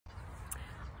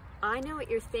I know what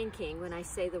you're thinking when I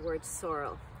say the word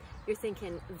sorrel. You're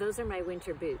thinking, those are my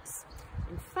winter boots.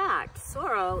 In fact,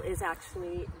 sorrel is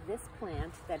actually this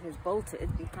plant that has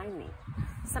bolted behind me.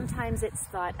 Sometimes it's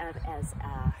thought of as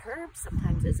a herb,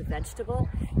 sometimes as a vegetable.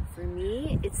 For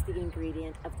me, it's the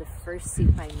ingredient of the first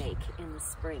soup I make in the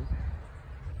spring.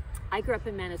 I grew up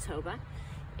in Manitoba,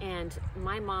 and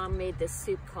my mom made this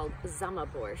soup called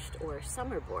zomerborscht, or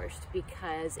summer borscht,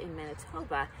 because in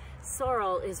Manitoba,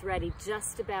 sorrel is ready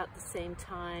just about the same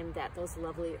time that those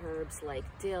lovely herbs like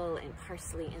dill and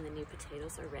parsley and the new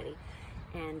potatoes are ready.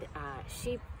 And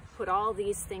she put all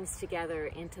these things together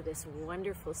into this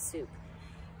wonderful soup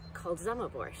called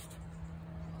zomerborscht.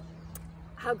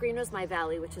 How Green Was My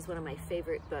Valley, which is one of my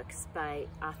favorite books by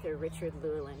author Richard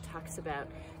Llewellyn, talks about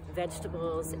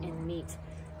vegetables and meat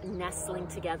nestling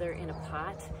together in a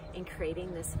pot and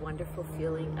creating this wonderful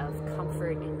feeling of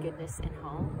comfort and goodness and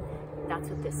home. That's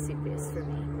what this soup is for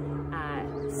me.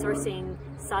 Sourcing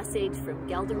sausage from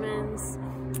Gelderman's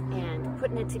and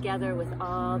putting it together with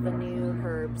all the new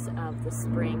herbs of the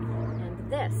spring.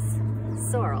 And this,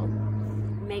 sorrel,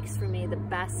 makes for me the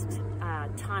best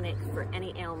tonic for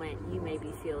any ailment you may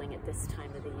be feeling at this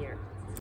time of the year.